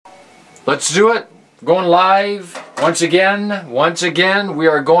Let's do it. Going live once again. Once again, we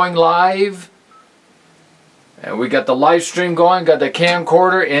are going live. And we got the live stream going, got the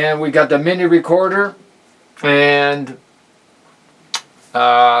camcorder, and we got the mini recorder. And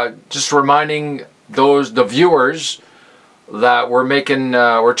just reminding the viewers that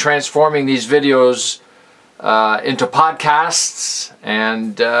we're transforming these videos into podcasts,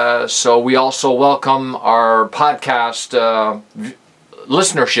 and so we also welcome our podcast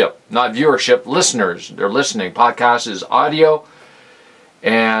listenership, not viewership, listeners. They're listening. Podcast is audio,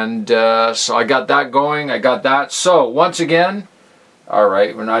 and so I got that going. I got that. So once again, all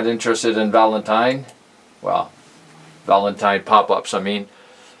right, we're not interested in Valentine pop-ups, I mean.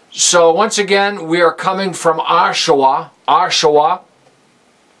 So once again, we are coming from Oshawa,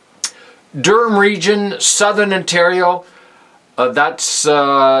 Durham region, Southern Ontario. That's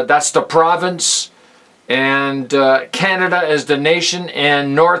the province, and Canada is the nation,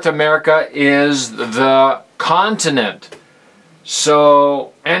 and North America is the continent.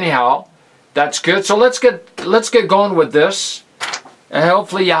 So anyhow, that's good. So let's get going with this, and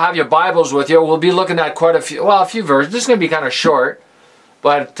hopefully you have your Bibles with you. We'll be looking at quite a few verses. This is going to be kind of short.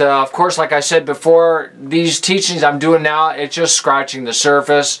 But of course, like I said before, these teachings I'm doing now, it's just scratching the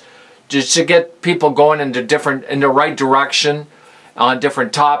surface, just to get people going in the right direction on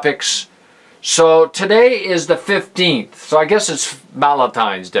different topics. So today is the 15th, so I guess it's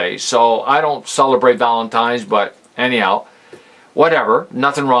Valentine's Day. So I don't celebrate Valentine's, but anyhow, whatever,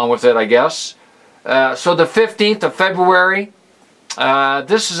 nothing wrong with it, I guess. So the 15th of February,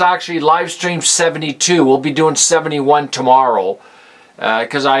 this is actually live stream 72. We'll be doing 71 tomorrow.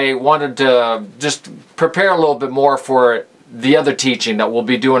 Because I wanted to just prepare a little bit more for the other teaching that we'll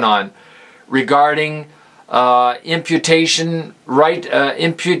be doing on regarding imputed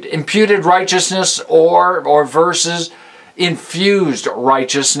righteousness or versus infused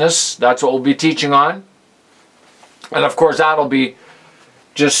righteousness. That's what we'll be teaching on. And of course that'll be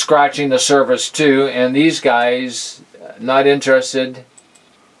just scratching the surface too. And these guys, not interested.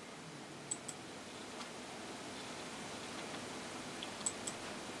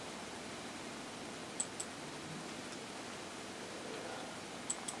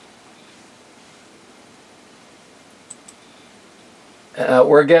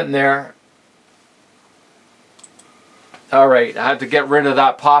 We're getting there. All right, I have to get rid of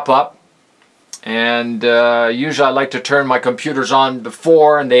that pop-up. And usually I like to turn my computers on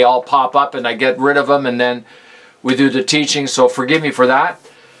before, and they all pop up, and I get rid of them, and then we do the teaching, so forgive me for that.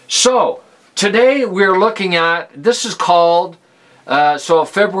 So, today we're looking at, this is called,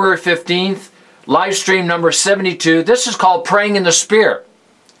 February 15th, live stream number 72. This is called Praying in the Spirit.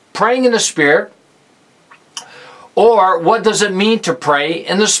 Praying in the Spirit. Or what does it mean to pray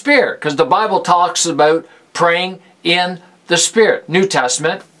in the Spirit? Because the Bible talks about praying in the Spirit, New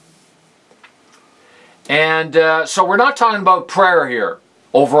Testament. And so we're not talking about prayer here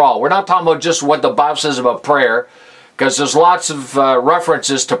overall. We're not talking about just what the Bible says about prayer, because there's lots of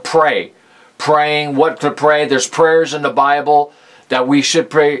references to pray. Praying, what to pray. There's prayers in the Bible that we should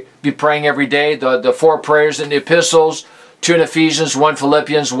be praying every day. The 4 prayers in the epistles, 2 in Ephesians, 1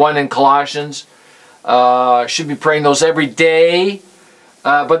 Philippians, 1 in Colossians. Should be praying those every day.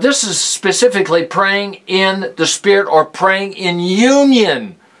 But this is specifically praying in the Spirit, or praying in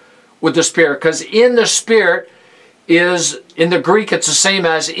union with the Spirit. Because in the Spirit is, in the Greek, it's the same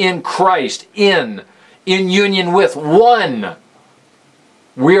as in Christ. In union with, one.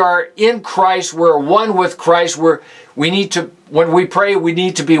 We are in Christ. We're one with Christ. When we pray, we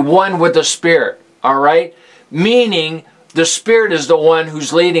need to be one with the Spirit. All right? Meaning, the Spirit is the one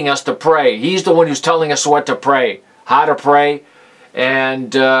who's leading us to pray. He's the one who's telling us what to pray, how to pray.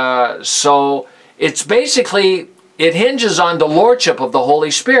 And so it's basically, it hinges on the Lordship of the Holy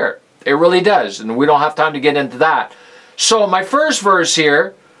Spirit. It really does. And we don't have time to get into that. So my first verse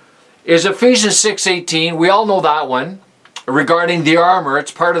here is Ephesians 6:18. We all know that one. Regarding the armor.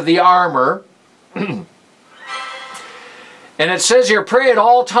 It's part of the armor. And it says here, pray at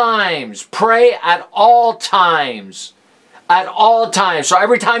all times. Pray at all times. At all times. So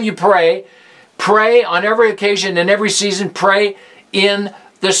every time you pray on every occasion, in every season, pray in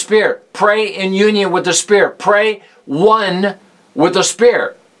the Spirit. Pray in union with the Spirit. Pray one with the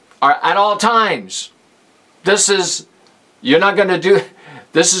Spirit. At all times. This is going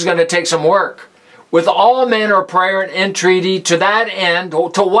to take some work. With all manner of prayer and entreaty, to that end,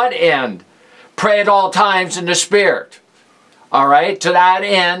 to what end? Pray at all times in the Spirit. All right? To that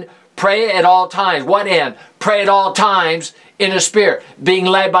end, pray at all times. What end? Pray at all times in the Spirit. Being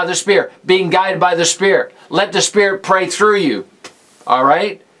led by the Spirit. Being guided by the Spirit. Let the Spirit pray through you. All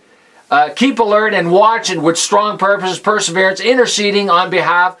right? Keep alert and watching with strong purposes, perseverance, interceding on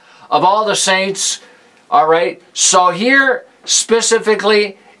behalf of all the saints. All right. So here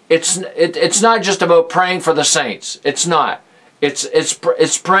specifically, it's not just about praying for the saints. It's not.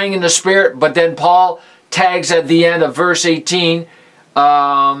 It's praying in the Spirit. But then Paul tags at the end of verse 18,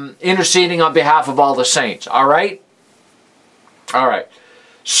 interceding on behalf of all the saints. All right. All right.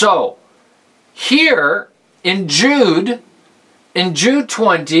 So here in Jude 20,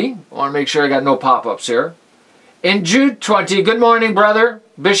 I want to make sure I got no pop-ups here. In Jude 20, good morning, brother.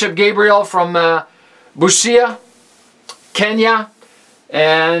 Bishop Gabriel from Busia, Kenya.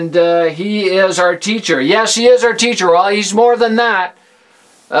 And he is our teacher. Yes, he is our teacher. Well, he's more than that.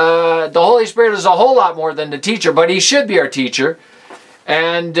 The Holy Spirit is a whole lot more than the teacher, but he should be our teacher.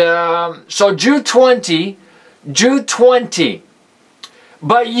 And so Jude 20.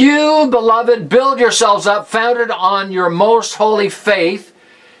 But you, beloved, build yourselves up, founded on your most holy faith.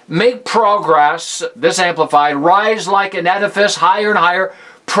 Make progress, this amplified, rise like an edifice higher and higher,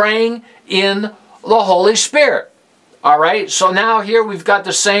 praying in the Holy Spirit. All right, so now here we've got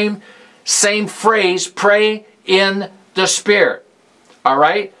the same phrase, pray in the Spirit. All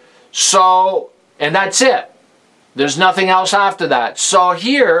right, so, and that's it. There's nothing else after that. So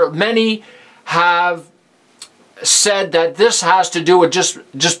here, many have said that this has to do with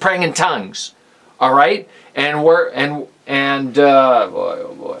just praying in tongues. All right, and boy,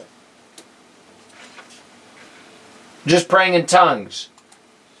 oh boy, just praying in tongues.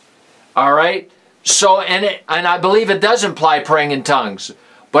 All right. So and I believe it does imply praying in tongues,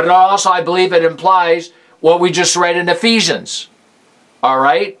 but also I believe it implies what we just read in Ephesians. All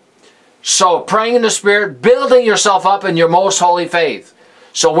right. So praying in the Spirit, building yourself up in your most holy faith.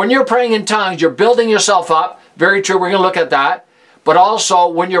 So when you're praying in tongues, you're building yourself up. Very true, we're going to look at that. But also,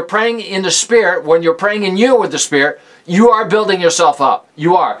 when you're praying in the Spirit, when you're praying in you with the Spirit, you are building yourself up.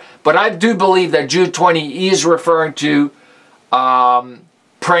 You are. But I do believe that Jude 20 is referring to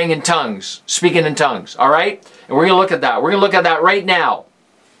praying in tongues, speaking in tongues. All right? And we're going to look at that. We're going to look at that right now.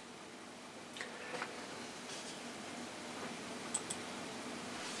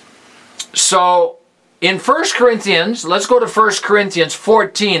 So, in 1 Corinthians, let's go to 1 Corinthians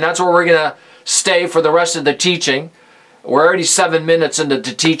 14. That's where we're going to stay for the rest of the teaching. We're already 7 minutes into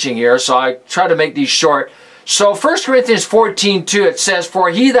the teaching here, so I try to make these short. So 1 Corinthians 14:2, it says, for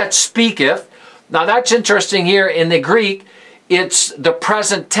he that speaketh, now that's interesting here in the Greek, it's the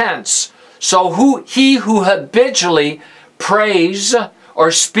present tense. So he who habitually prays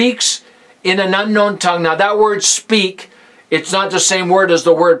or speaks in an unknown tongue. Now that word speak, it's not the same word as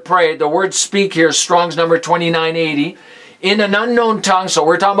the word pray. The word speak here is Strong's number 2980. In an unknown tongue, so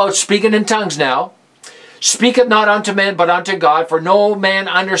we're talking about speaking in tongues now. Speaketh not unto men, but unto God, for no man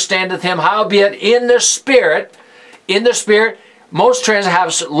understandeth him. Howbeit in the Spirit, most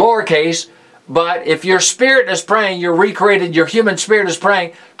translations have lowercase, but if your spirit is praying, you're recreated, your human spirit is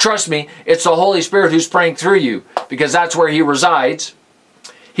praying, trust me, it's the Holy Spirit who's praying through you, because that's where he resides.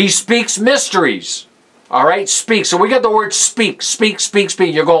 He speaks mysteries. All right, speak. So we got the word speak, speak, speak,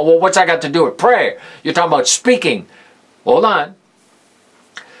 speak. You're going, well, what's that got to do with prayer? You're talking about speaking. Hold on.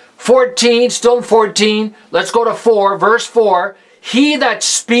 14, still in 14. Let's go to 4, verse 4. He that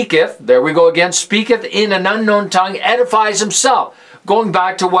speaketh, there we go again, speaketh in an unknown tongue, edifies himself. Going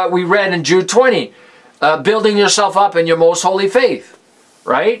back to what we read in Jude 20. Building yourself up in your most holy faith.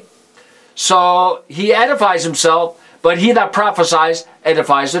 Right? So, he edifies himself, but he that prophesies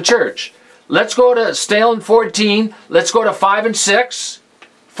edifies the church. Let's go to, still in 14, let's go to 5 and 6.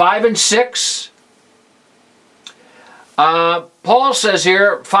 5 and 6. Paul says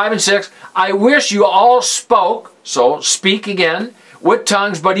here, 5 and 6, I wish you all spoke, so speak again, with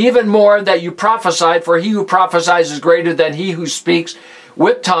tongues, but even more that you prophesied, for he who prophesies is greater than he who speaks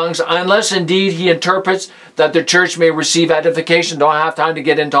with tongues, unless indeed he interprets, that the church may receive edification. Don't have time to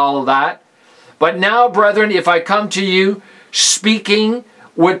get into all of that. But now, brethren, if I come to you speaking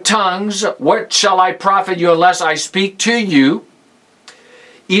with tongues, what shall I profit you unless I speak to you,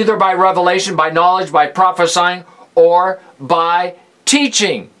 either by revelation, by knowledge, by prophesying, or by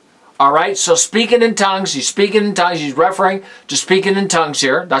teaching? All right, so speaking in tongues, he's speaking in tongues, he's referring to speaking in tongues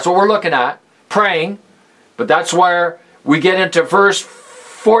here. That's what we're looking at, praying. But that's where we get into verse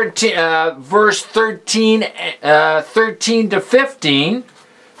 13 to 15.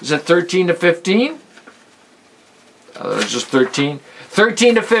 Is it 13 to 15? It's just 13.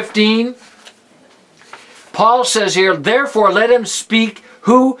 13 to 15. Paul says here, therefore let him speak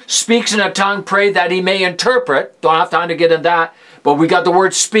who speaks in a tongue, pray that he may interpret. Don't have time to get into that. But we got the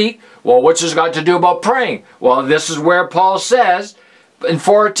word speak. Well, what's this got to do about praying? Well, this is where Paul says, in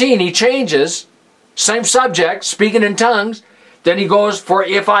 14, he changes, same subject, speaking in tongues. Then he goes, for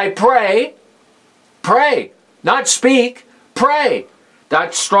if I pray, pray. Not speak, pray.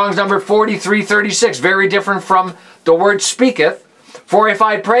 That's Strong's number 4336. Very different from the word speaketh. For if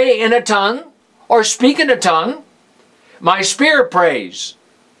I pray in a tongue, or speak in a tongue, my spirit prays.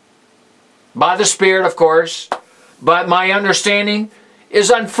 By the Spirit, of course. But my understanding is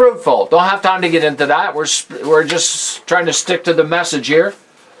unfruitful. Don't have time to get into that. We're just trying to stick to the message here.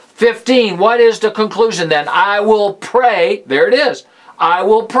 15. What is the conclusion then? I will pray. There it is. I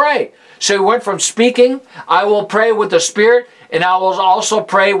will pray. So we went from speaking, I will pray with the Spirit, and I will also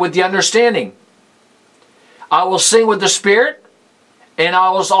pray with the understanding. I will sing with the Spirit, and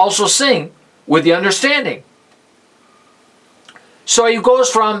I will also sing with the understanding. So he goes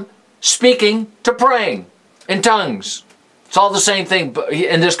from speaking to praying in tongues. It's all the same thing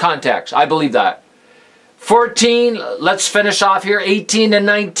in this context. I believe that. 14, let's finish off here. 18 and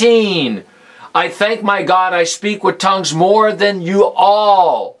 19. I thank my God I speak with tongues more than you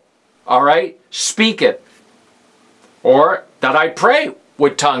all. All right? Speak it. Or that I pray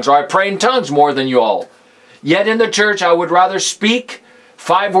with tongues, or I pray in tongues more than you all. Yet in the church I would rather speak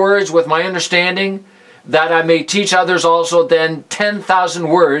 5 words with my understanding, that I may teach others also, than 10,000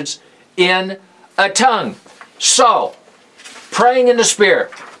 words in a tongue. So, praying in the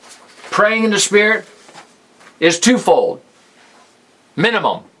Spirit. Praying in the Spirit is twofold.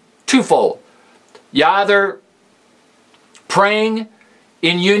 Minimum. Twofold. You're either praying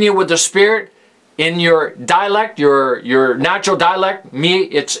in union with the Spirit in your dialect, your natural dialect. Me,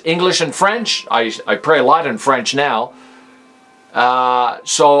 it's English and French. I pray a lot in French now.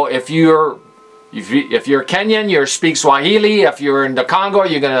 So if you're Kenyan, you speak Swahili. If you're in the Congo,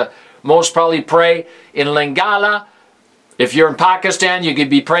 you're going to most probably pray in Lingala. If you're in Pakistan, you could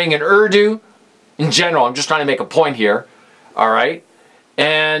be praying in Urdu. In general, I'm just trying to make a point here. All right?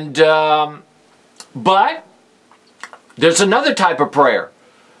 And, but there's another type of prayer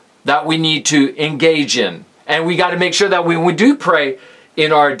that we need to engage in. And we got to make sure that when we do pray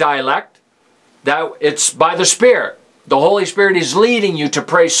in our dialect, that it's by the Spirit. The Holy Spirit is leading you to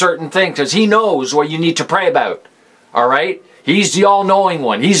pray certain things because He knows what you need to pray about. All right? He's the all-knowing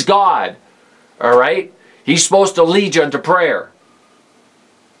one. He's God. All right? He's supposed to lead you into prayer.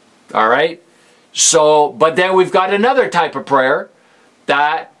 All right? So, but then we've got another type of prayer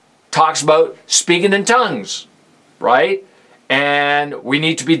that talks about speaking in tongues. Right? And we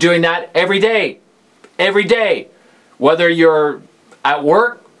need to be doing that every day. Every day. Whether you're at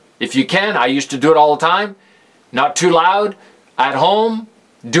work, if you can. I used to do it all the time. Not too loud. At home,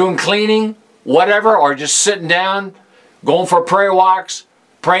 doing cleaning, whatever, or just sitting down, going for prayer walks,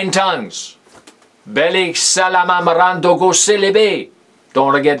 praying tongues. Belik salama marando go selebe. Don't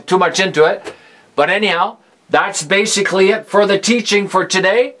want to get too much into it. But anyhow, that's basically it for the teaching for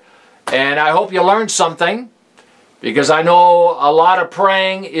today. And I hope you learned something. Because I know a lot of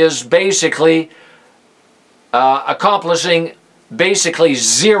praying is basically accomplishing basically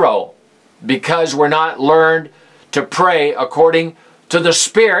zero. Because we're not learned to pray according to the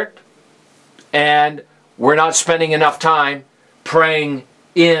Spirit. And we're not spending enough time praying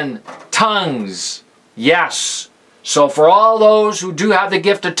in tongues. Yes. So for all those who do have the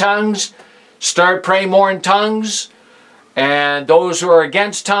gift of tongues, start praying more in tongues. And those who are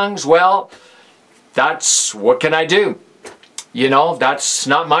against tongues, well, that's, what can I do? You know, that's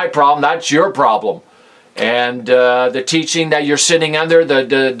not my problem. That's your problem. And the teaching that you're sitting under,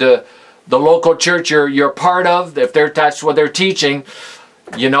 the local church you're part of, if that's what they're teaching,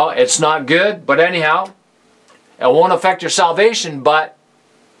 you know, it's not good. But anyhow, it won't affect your salvation, but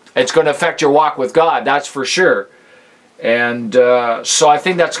it's going to affect your walk with God. That's for sure. And so I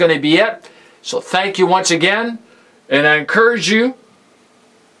think that's going to be it. So thank you once again. And I encourage you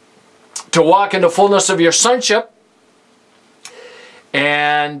to walk in the fullness of your sonship,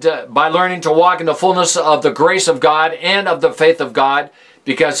 and by learning to walk in the fullness of the grace of God and of the faith of God,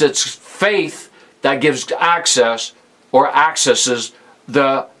 because it's faith that gives access or accesses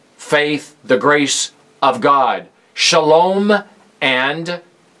the faith, the grace of God. Shalom and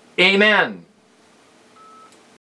amen.